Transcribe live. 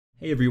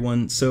Hey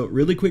everyone, so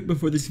really quick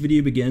before this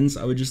video begins,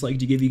 I would just like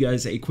to give you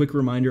guys a quick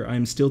reminder.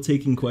 I'm still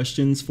taking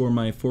questions for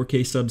my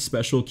 4K sub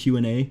special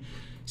Q&A.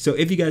 So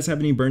if you guys have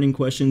any burning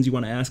questions you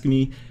want to ask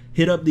me,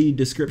 hit up the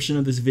description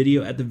of this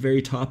video. At the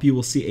very top you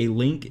will see a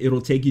link. It'll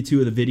take you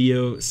to the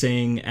video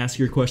saying ask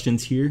your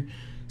questions here.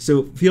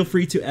 So feel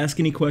free to ask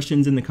any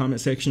questions in the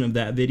comment section of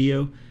that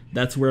video.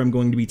 That's where I'm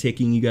going to be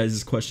taking you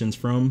guys' questions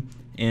from.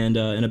 And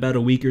in about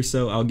a week or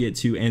so I'll get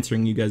to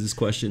answering you guys'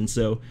 questions.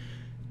 So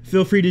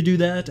feel free to do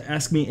that.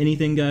 Ask me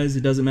anything, guys.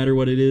 It doesn't matter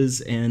what it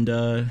is, and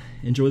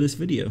enjoy this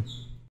video.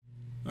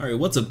 Alright,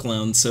 what's up,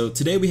 clowns? So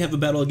today we have a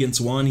battle against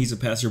Juan. He's a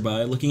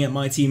passerby. Looking at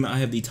my team, I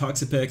have the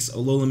Toxapex,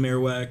 Alola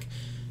Marowak,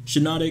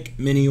 Shiinotic,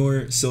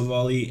 Minior,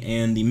 Silvally,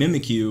 and the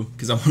Mimikyu,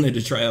 because I wanted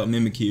to try out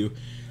Mimikyu.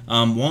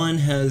 Juan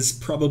has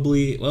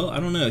probably, well, I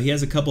don't know, he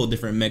has a couple of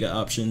different mega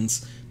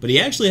options, but he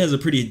actually has a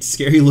pretty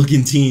scary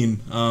looking team.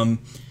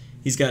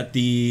 He's got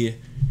the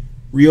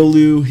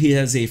Riolu, he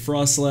has a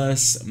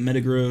Frostlass,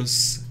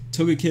 Metagross,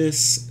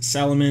 Togekiss,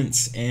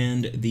 Salamence,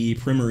 and the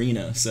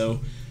Primarina. So,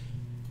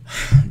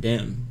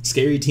 damn,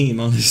 scary team,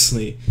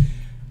 honestly.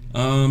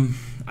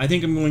 I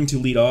think I'm going to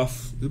lead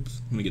off.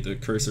 Oops, let me get the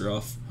cursor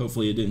off.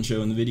 Hopefully it didn't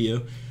show in the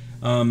video.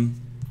 I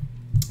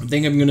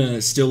think I'm going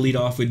to still lead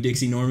off with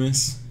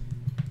DixieNormous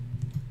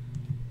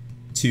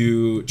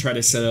to try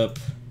to set up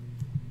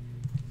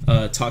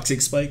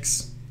Toxic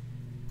Spikes.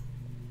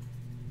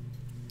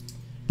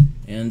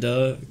 And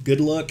good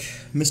luck,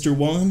 Mr.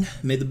 Juan.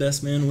 May the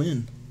best man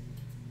win.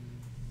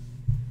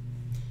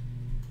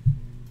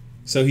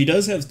 So he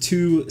does have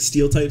two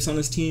steel types on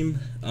his team,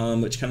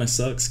 which kind of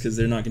sucks because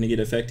they're not going to get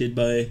affected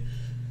by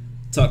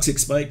Toxic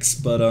Spikes,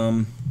 but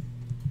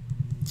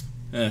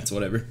it's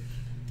whatever.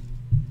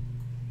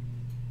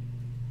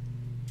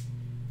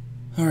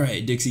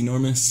 Alright,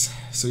 DixieNormous.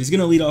 So he's going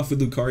to lead off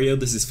with Lucario.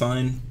 This is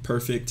fine.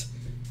 Perfect.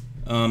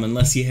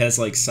 Unless he has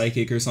like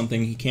Psychic or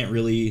something, he can't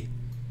really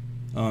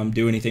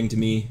do anything to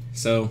me.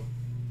 So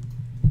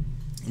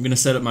I'm going to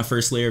set up my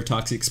first layer of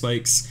Toxic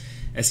Spikes.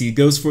 As he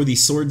goes for the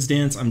Swords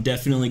Dance, I'm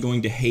definitely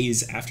going to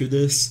Haze after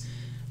this,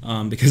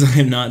 because I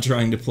am not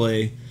trying to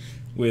play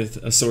with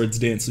a Swords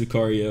Dance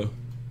Lucario.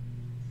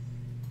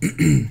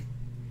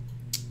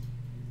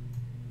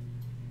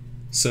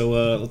 So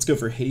let's go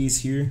for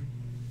Haze here.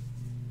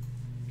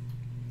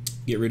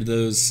 Get rid of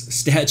those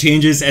stat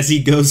changes as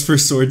he goes for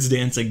Swords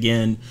Dance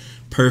again.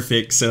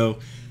 Perfect. So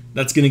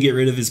that's going to get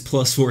rid of his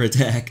 +4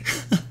 attack.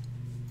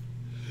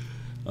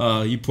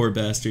 Oh, you poor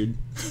bastard.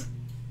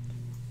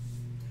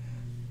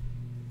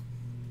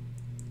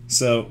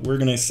 So we're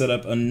going to set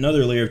up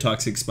another layer of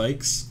Toxic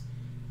Spikes.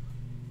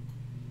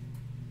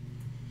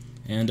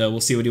 And we'll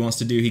see what he wants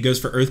to do. He goes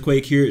for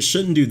Earthquake here. It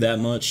shouldn't do that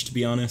much, to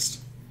be honest.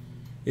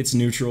 It's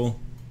neutral.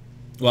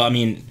 Well, I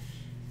mean,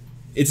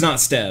 it's not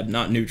stab,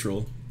 not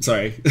neutral.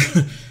 Sorry.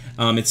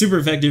 It's super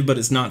effective, but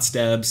it's not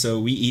stab, so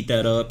we eat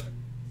that up.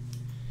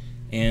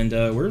 And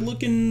we're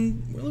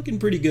looking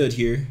pretty good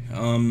here.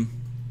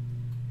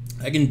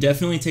 I can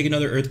definitely take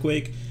another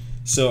Earthquake,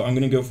 so I'm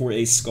gonna go for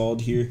a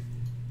Scald here.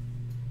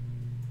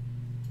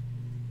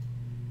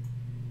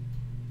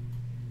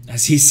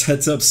 As he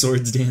sets up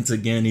Swords Dance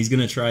again, he's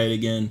gonna try it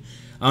again.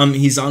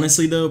 He's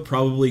honestly though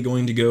probably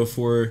going to go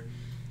for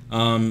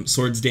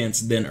Swords Dance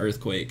then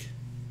Earthquake.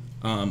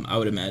 I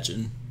would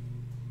imagine.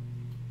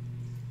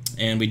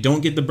 And we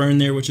don't get the burn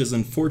there, which is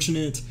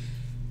unfortunate.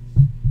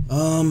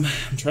 I'm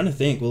trying to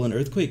think, will an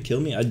Earthquake kill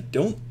me? I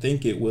don't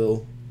think it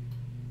will.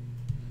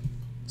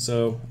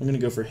 So, I'm going to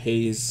go for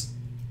Haze.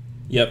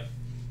 Yep.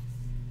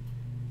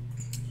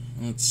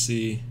 Let's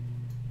see.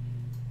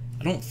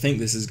 I don't think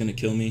this is going to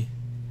kill me.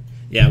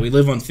 Yeah, we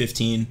live on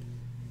 15.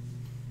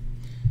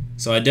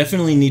 So I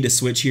definitely need to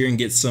switch here and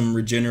get some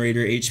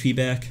Regenerator HP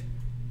back.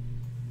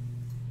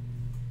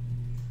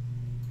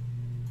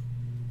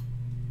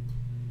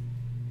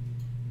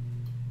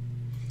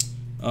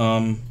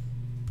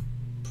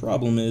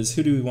 Problem is,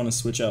 who do we want to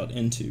switch out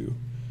into?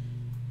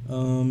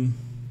 I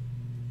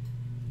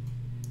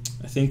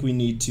think we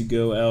need to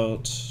go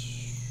out.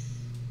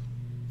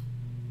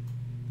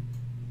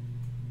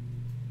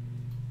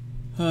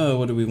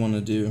 What do we want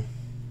to do?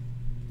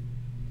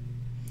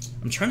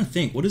 I'm trying to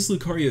think. What is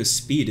Lucario's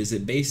speed? Is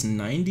it base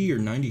 90 or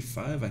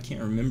 95? I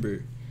can't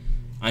remember.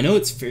 I know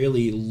it's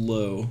fairly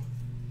low.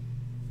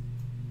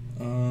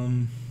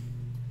 I'm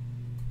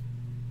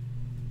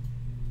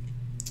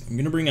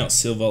going to bring out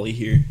Silvally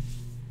here.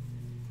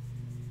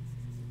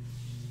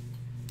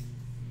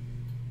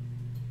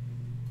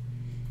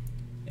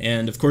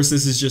 And of course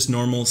this is just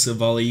normal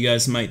Silvally. You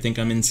guys might think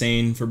I'm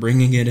insane for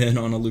bringing it in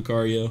on a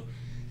Lucario.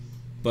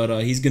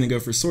 But he's going to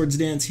go for Swords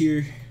Dance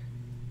here.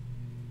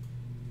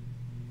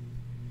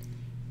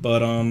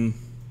 But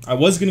I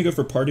was going to go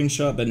for Parting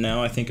Shot, but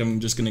now I think I'm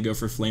just going to go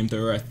for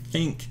Flamethrower. I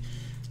think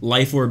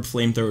Life Orb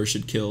Flamethrower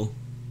should kill.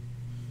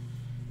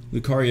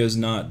 Lucario's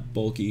not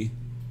bulky.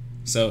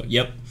 So,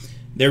 yep.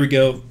 There we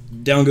go.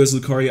 Down goes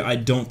Lucario. I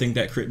don't think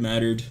that crit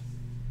mattered.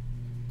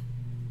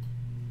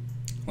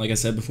 Like I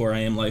said before, I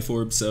am Life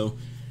Orb, so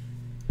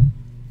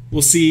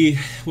we'll see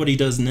what he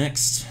does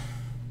next.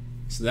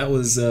 So that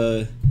was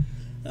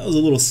That was a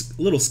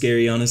little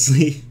scary,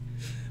 honestly.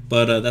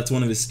 But that's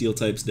one of his steel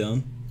types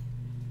down.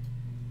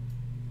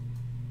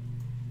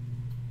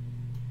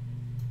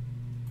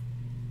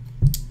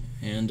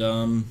 And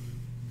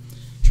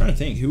trying to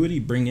think, who would he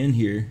bring in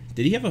here?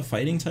 Did he have a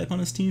fighting type on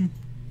his team?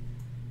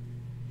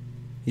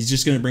 He's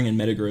just gonna bring in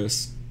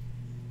Metagross.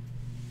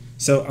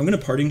 So I'm gonna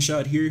parting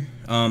shot here,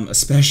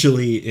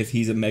 especially if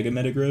he's a Mega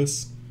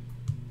Metagross.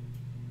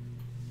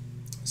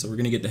 So we're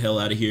gonna get the hell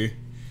out of here.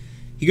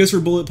 He goes for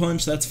Bullet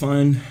Punch, that's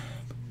fine.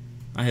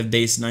 I have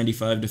base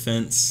 95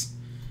 defense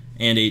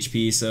and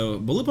HP, so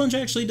Bullet Punch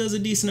actually does a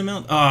decent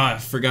amount. Ah, I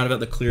forgot about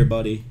the clear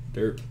body.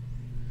 Derp.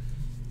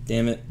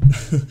 Damn it.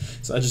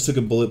 So I just took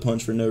a Bullet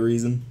Punch for no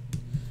reason.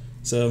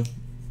 So,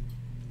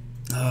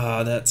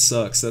 that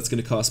sucks. That's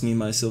gonna cost me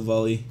my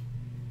Silvally.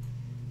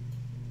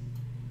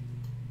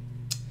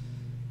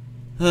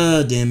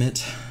 Damn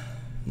it.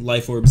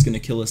 Life Orb's gonna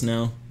kill us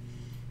now.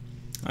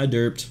 I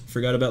derped.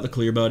 Forgot about the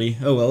clear body.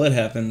 Oh well, it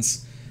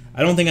happens.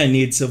 I don't think I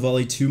need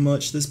Silvally too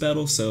much this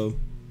battle, so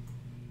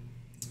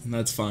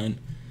that's fine.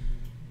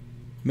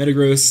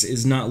 Metagross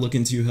is not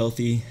looking too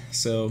healthy,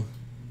 so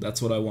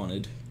that's what I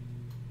wanted.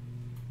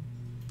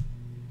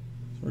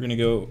 We're gonna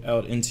go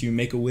out into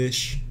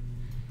Make-A-Wish.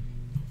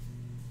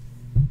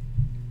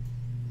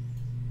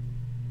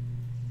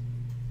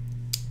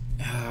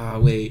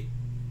 Wait.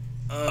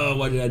 Oh,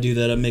 why did I do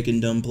that? I'm making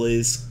dumb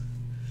plays.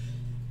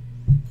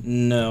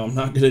 No, I'm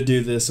not gonna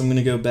do this. I'm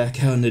gonna go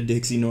back out into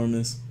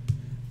DixieNormous.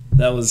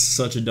 That was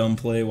such a dumb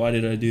play. Why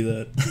did I do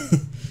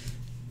that?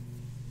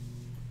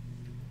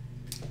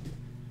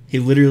 He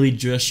literally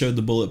just showed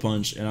the Bullet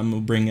Punch, and I'm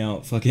gonna bring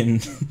out fucking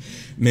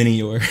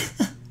Minior.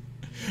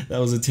 That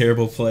was a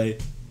terrible play.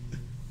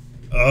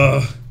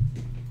 Ugh.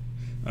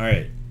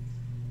 Alright.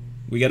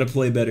 We gotta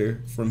play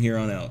better from here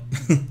on out.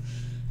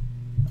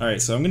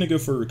 Alright, so I'm gonna go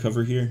for a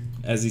Recover here,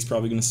 as he's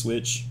probably gonna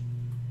switch.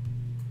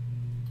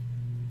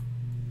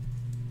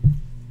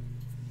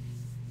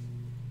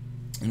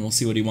 And we'll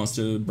see what he wants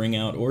to bring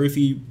out, or if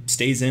he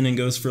stays in and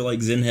goes for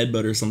like Zen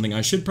Headbutt or something.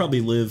 I should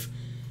probably live.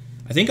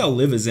 I think I'll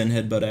live a Zen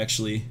Headbutt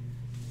actually.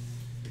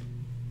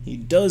 He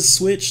does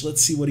switch.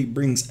 Let's see what he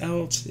brings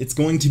out. It's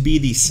going to be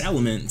the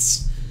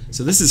Salamence.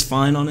 So this is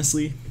fine,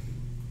 honestly,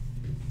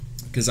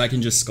 because I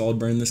can just Scald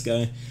Burn this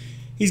guy.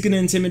 He's going to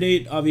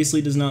Intimidate.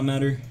 Obviously does not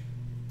matter.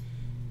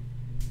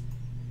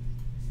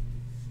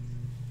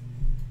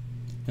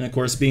 And of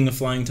course, being a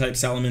flying type,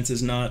 Salamence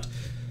is not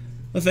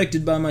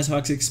affected by my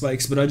Toxic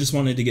Spikes, but I just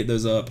wanted to get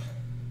those up,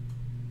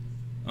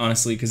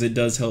 honestly, because it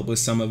does help with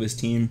some of his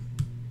team.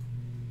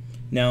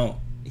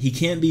 Now, he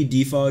can't be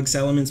Defog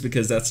Salamence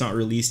because that's not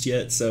released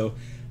yet, so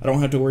I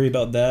don't have to worry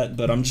about that,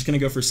 but I'm just going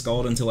to go for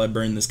Scald until I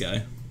burn this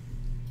guy.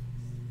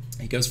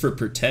 He goes for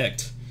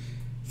Protect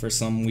for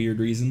some weird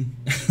reason.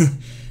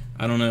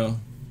 I don't know.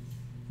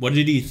 What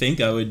did he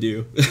think I would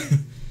do?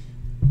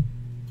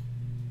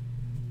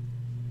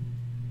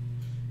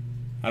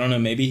 I don't know,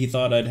 maybe he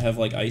thought I'd have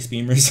like Ice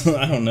Beam or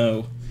something. I don't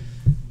know.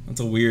 That's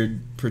a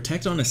weird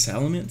Protect on a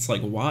Salamence?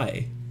 Like,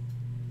 why?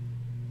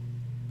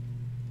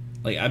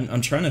 Like, I'm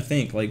trying to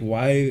think, like,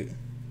 why?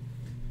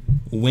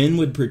 When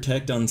would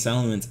Protect on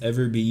Salamence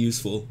ever be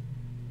useful?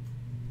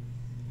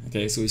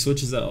 Okay, so he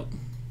switches out.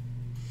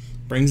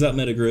 Brings out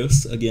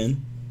Metagross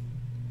again.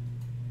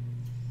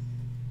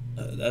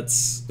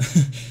 That's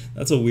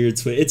that's a weird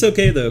switch. It's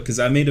okay though, because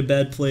I made a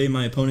bad play.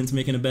 My opponent's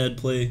making a bad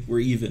play. We're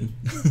even.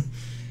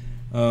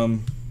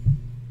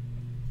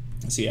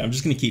 So yeah, I'm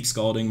just gonna keep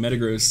Scalding.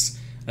 Metagross,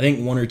 I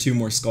think 1 or 2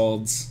 more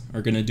Scalds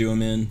are gonna do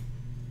him in.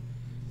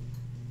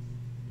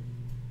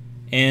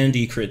 And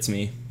he crits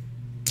me.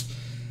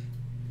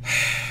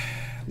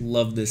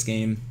 Love this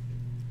game.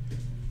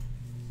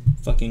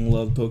 Fucking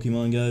love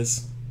Pokemon,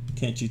 guys.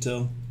 Can't you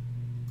tell?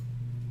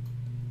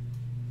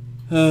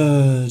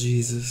 Oh,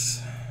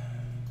 Jesus.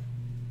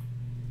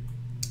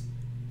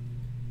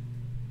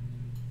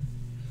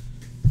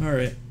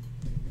 Alright.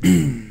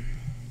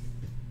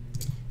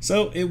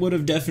 So, it would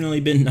have definitely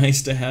been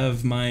nice to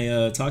have my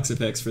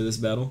Toxapex for this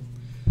battle.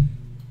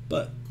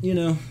 But, you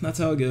know, that's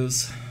how it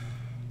goes.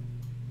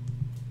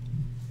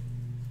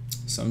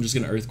 So I'm just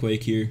going to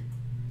Earthquake here.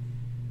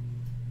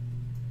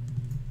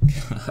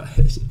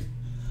 God.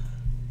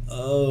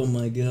 Oh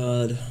my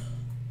god.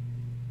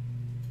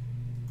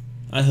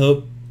 I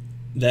hope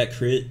that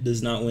crit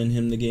does not win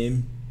him the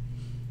game,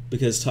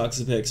 because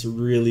Toxapex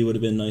really would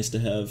have been nice to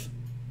have.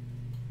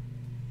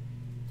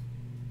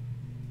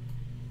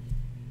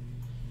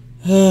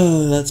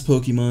 Oh, that's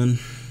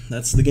Pokemon.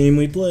 That's the game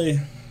we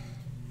play.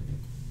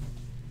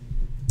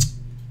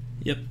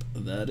 Yep,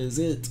 that is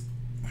it.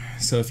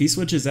 So if he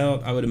switches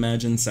out, I would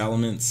imagine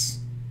Salamence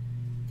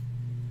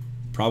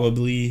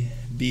probably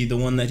be the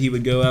one that he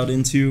would go out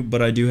into,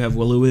 but I do have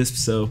Will-O-Wisp,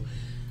 so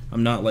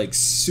I'm not like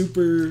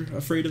super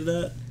afraid of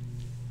that.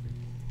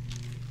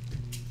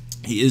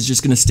 He is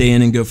just gonna stay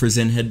in and go for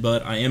Zen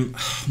Headbutt. I am,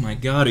 oh my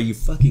god, are you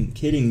fucking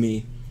kidding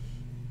me?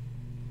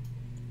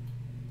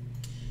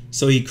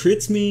 So he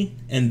crits me,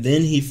 and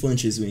then he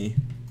flinches me.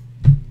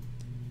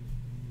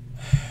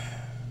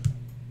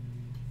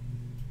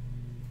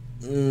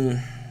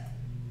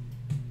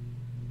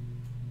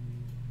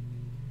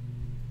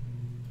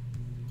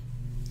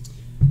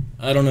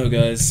 I don't know,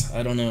 guys.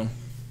 I don't know.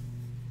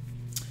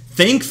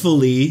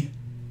 Thankfully,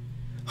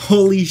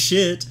 holy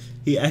shit,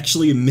 he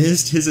actually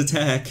missed his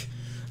attack.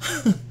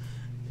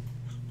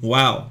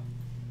 Wow.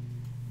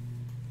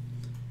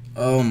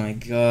 Oh my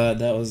god,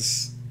 that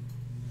was...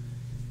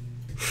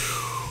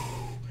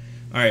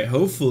 Alright,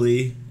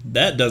 hopefully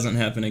that doesn't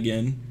happen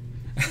again.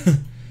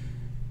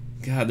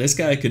 God, this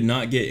guy could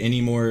not get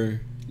any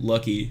more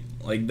lucky.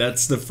 Like,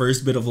 that's the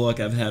first bit of luck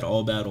I've had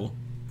all battle.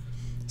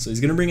 So he's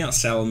gonna bring out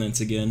Salamence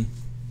again.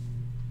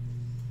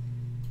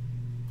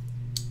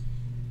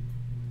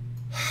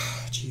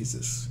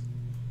 Jesus.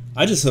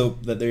 I just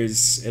hope that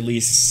there's at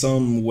least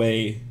some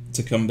way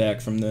to come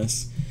back from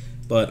this.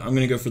 But I'm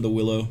gonna go for the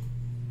Willow.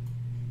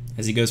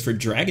 As he goes for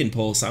Dragon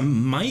Pulse, I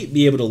might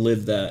be able to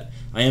live that.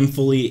 I am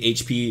fully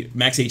HP,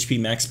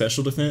 max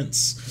special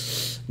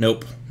defense.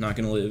 Nope, not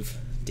gonna live.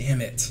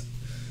 Damn it.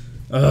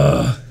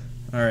 Ugh.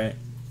 Alright.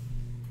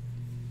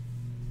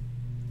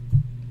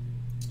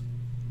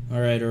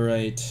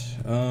 Alright.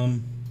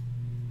 Gonna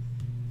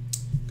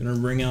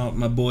bring out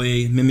my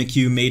boy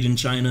Mimikyu made in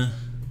China.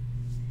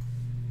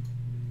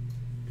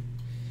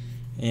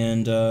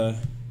 And go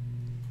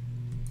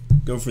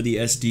for the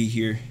SD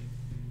here.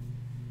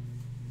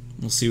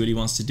 We'll see what he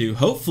wants to do.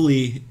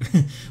 Hopefully,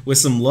 with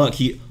some luck,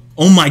 he...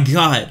 Oh my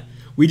god!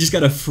 We just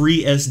got a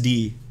free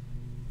SD.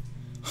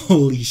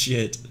 Holy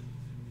shit.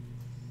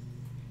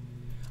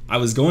 I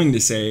was going to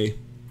say...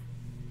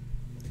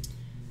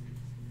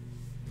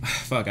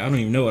 Fuck, I don't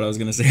even know what I was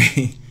going to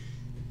say.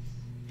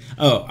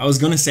 Oh, I was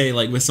going to say,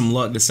 like, with some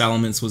luck, the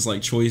Salamence was,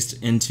 like, choiced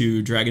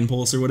into Dragon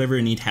Pulse or whatever,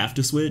 and he'd have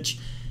to switch.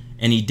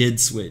 And he did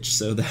switch,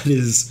 so that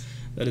is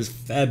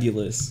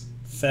fabulous.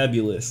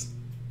 Fabulous.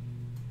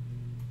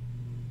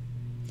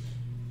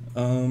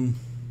 I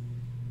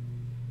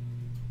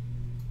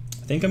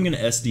think I'm gonna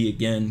SD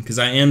again because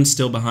I am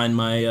still behind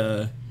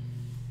my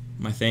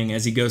my thing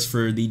as he goes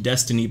for the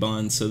Destiny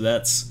Bond, so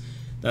that's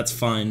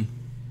fine.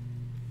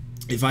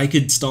 If I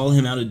could stall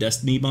him out of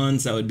Destiny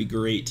Bonds, that would be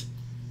great.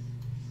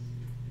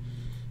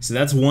 So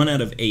that's 1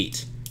 out of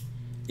 8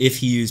 if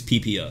he used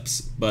PP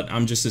ups, but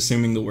I'm just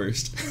assuming the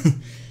worst.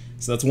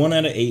 So that's 1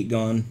 out of 8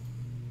 gone.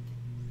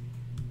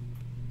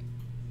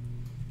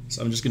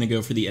 So I'm just gonna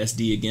go for the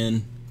SD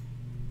again.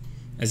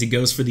 As he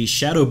goes for the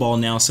Shadow Ball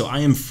now, so I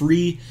am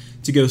free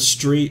to go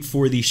straight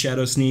for the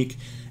Shadow Sneak,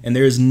 and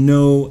there is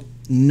no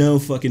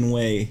fucking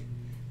way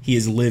he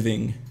is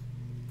living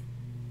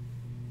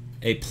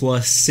a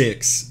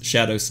 +6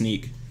 Shadow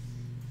Sneak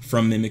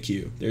from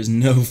Mimikyu. There's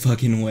no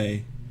fucking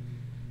way.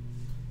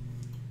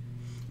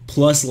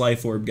 Plus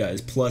Life Orb, guys,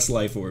 plus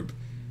Life Orb.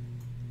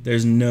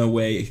 There's no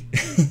way.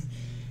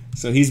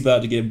 So he's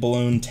about to get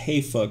blown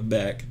tay-fuck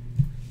back.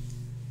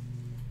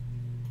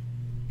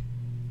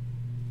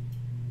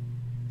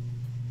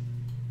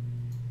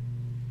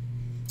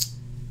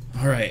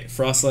 Alright,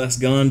 Frostlass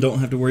gone, don't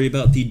have to worry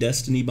about the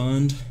Destiny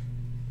Bond.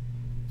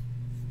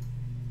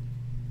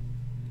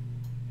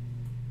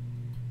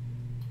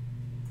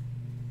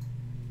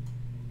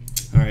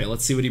 Alright,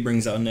 let's see what he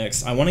brings out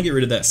next. I want to get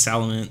rid of that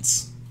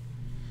Salamence.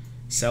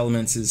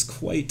 Salamence is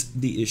quite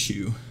the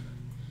issue.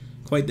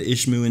 Quite the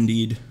Ishmu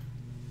indeed.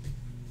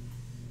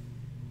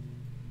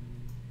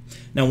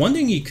 Now one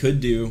thing he could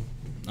do,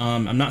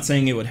 I'm not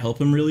saying it would help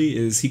him really,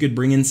 is he could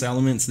bring in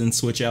Salamence, then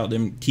switch out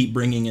and keep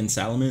bringing in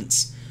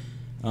Salamence.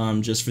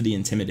 Just for the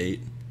Intimidate.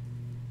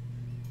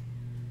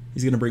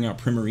 He's going to bring out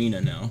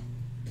Primarina now.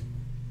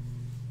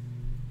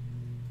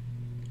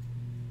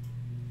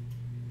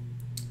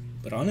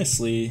 But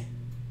honestly,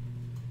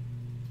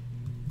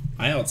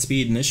 I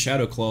outspeed, and this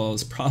Shadow Claw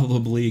is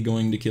probably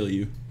going to kill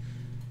you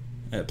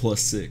at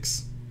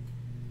 +6.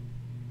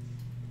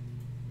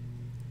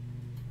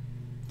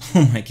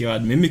 Oh my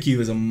god, Mimikyu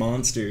is a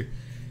monster.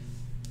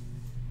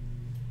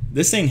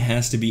 This thing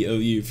has to be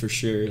OU for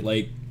sure.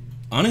 Like,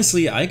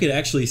 honestly, I could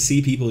actually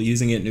see people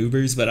using it in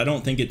Ubers, but I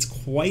don't think it's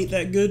quite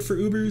that good for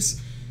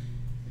Ubers.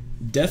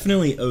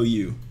 Definitely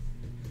OU.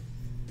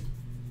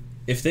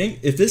 If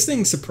this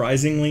thing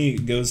surprisingly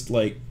goes to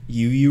like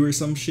UU or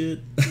some shit,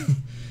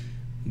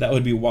 that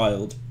would be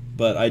wild.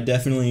 But I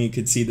definitely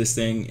could see this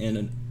thing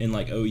in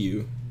like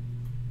OU.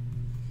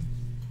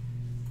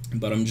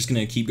 But I'm just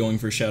gonna keep going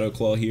for Shadow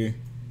Claw here.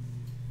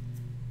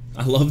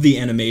 I love the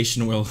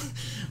animation when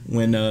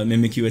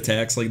Mimikyu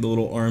attacks, like the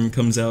little arm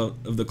comes out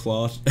of the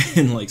cloth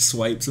and like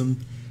swipes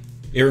him.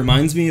 It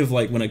reminds me of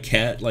like when a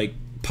cat like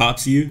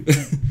pops you.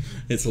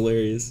 It's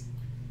hilarious.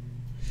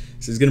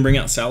 So he's gonna bring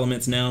out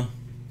Salamence now,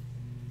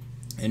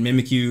 and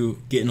Mimikyu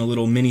getting a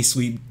little mini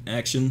sweep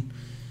action.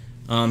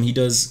 He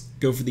does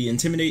go for the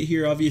Intimidate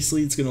here.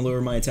 Obviously, it's gonna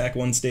lower my attack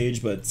 1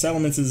 stage, but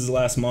Salamence is his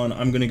last mon.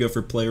 I'm gonna go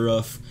for Play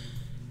Rough.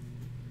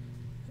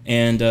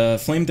 And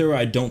Flamethrower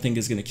I don't think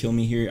is going to kill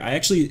me here.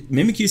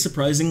 Mimikyu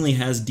surprisingly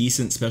has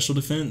decent special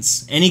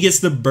defense. And he gets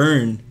the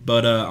burn.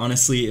 But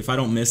honestly, if I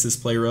don't miss this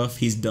Play Rough,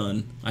 he's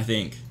done, I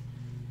think.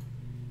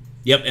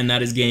 Yep, and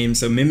that is game.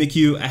 So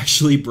Mimikyu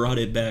actually brought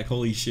it back.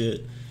 Holy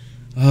shit.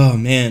 Oh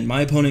man,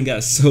 my opponent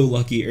got so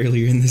lucky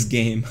earlier in this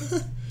game.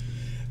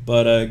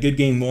 But good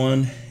game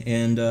won,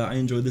 and I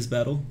enjoyed this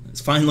battle.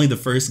 It's finally the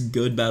first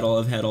good battle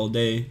I've had all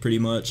day, pretty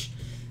much.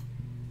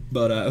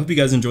 But I hope you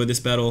guys enjoyed this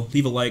battle.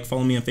 Leave a like,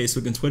 follow me on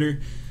Facebook and Twitter.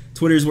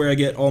 Twitter is where I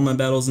get all my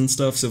battles and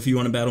stuff, so if you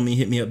want to battle me,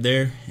 hit me up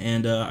there.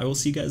 And I will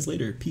see you guys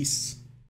later. Peace.